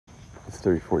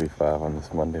3:45 on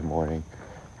this Monday morning.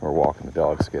 We're walking the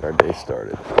dogs to get our day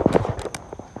started.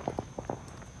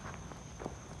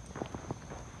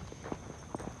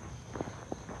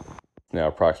 Now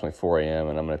approximately 4 a.m.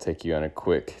 and I'm going to take you on a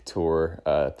quick tour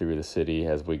through the city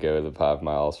as we go the 5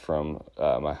 miles from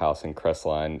my house in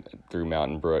Crestline through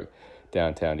Mountain Brook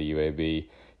downtown to UAB. You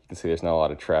can see there's not a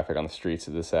lot of traffic on the streets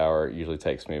at this hour. It usually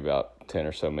takes me about 10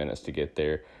 or so minutes to get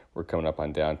there. We're coming up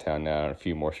on downtown now, and a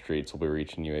few more streets we'll be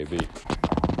reaching UAB.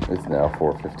 It's now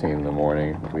 4:15 in the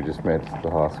morning. We just made it to the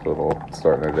hospital,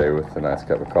 starting our day with a nice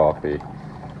cup of coffee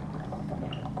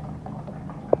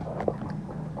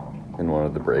in one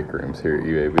of the break rooms here at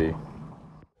UAB.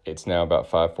 It's now about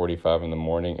 5:45 in the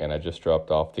morning, and I just dropped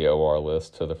off the OR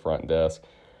list to the front desk.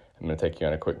 I'm going to take you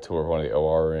on a quick tour of one of the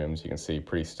OR rooms. You can see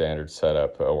pretty standard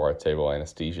setup, OR table,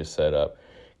 anesthesia setup.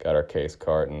 Got our case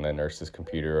cart and the nurse's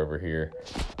computer over here.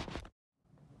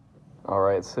 All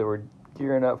right, so we're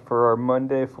gearing up for our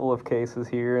Monday full of cases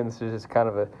here, and this is just kind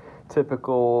of a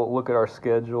typical look at our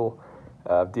schedule.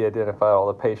 I've de-identified all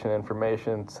the patient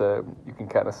information, so you can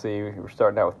kind of see we're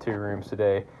starting out with 2 rooms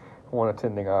today, 1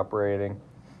 attending operating.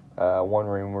 1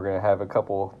 room we're going to have a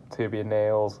couple tibia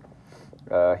nails,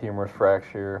 humerus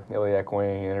fracture, iliac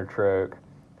wing, intertroch,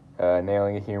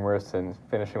 nailing a humerus, and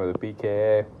finishing with a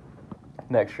BKA.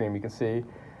 Next room you can see,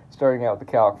 starting out with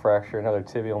the calc fracture, another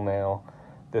tibial nail.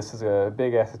 This is a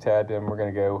big acetabulum. We're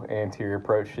going to go anterior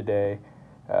approach today,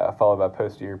 followed by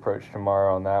posterior approach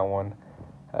tomorrow on that one.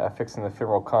 Fixing the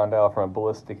femoral condyle from a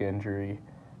ballistic injury,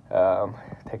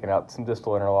 taking out some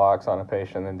distal interlocks on a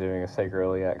patient, and then doing a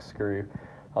sacroiliac screw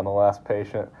on the last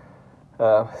patient.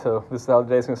 So this is how the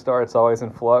day's going to start. It's always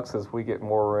in flux as we get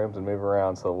more rooms and move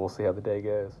around, so we'll see how the day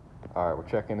goes. All right, we're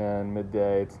checking in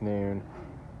midday. It's noon.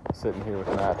 Sitting here with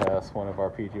Matt Hess, one of our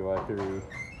PGY3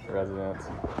 residents.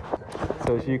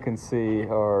 So as you can see,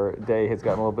 our day has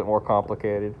gotten a little bit more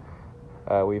complicated.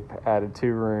 We've added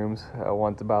 2 rooms,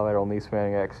 one to bilateral knee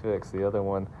spanning X-fix, the other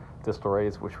one distal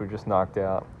raise, which we just knocked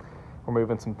out. We're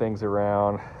moving some things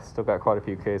around, still got quite a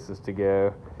few cases to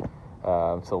go,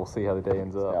 so we'll see how the day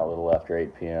ends up. It's now a little after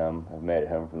 8 p.m. I've made it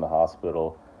home from the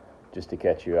hospital. Just to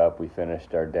catch you up, we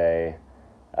finished our day,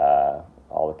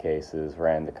 all the cases,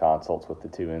 ran the consults with the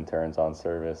 2 interns on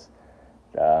service,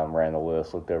 ran the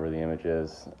list, looked over the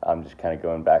images. I'm just kind of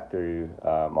going back through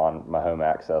on my home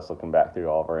access, looking back through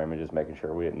all of our images, making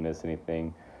sure we didn't miss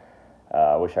anything.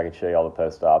 I wish I could show you all the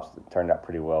post-ops. It turned out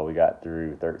pretty well. We got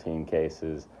through 13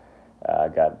 cases,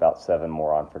 got about 7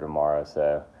 more on for tomorrow.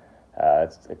 So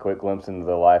it's a quick glimpse into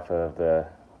the life of the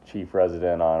chief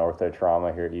resident on ortho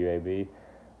trauma here at UAB.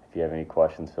 If you have any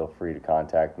questions, feel free to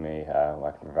contact me.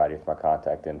 I can provide you with my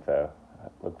contact info. I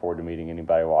look forward to meeting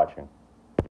anybody watching.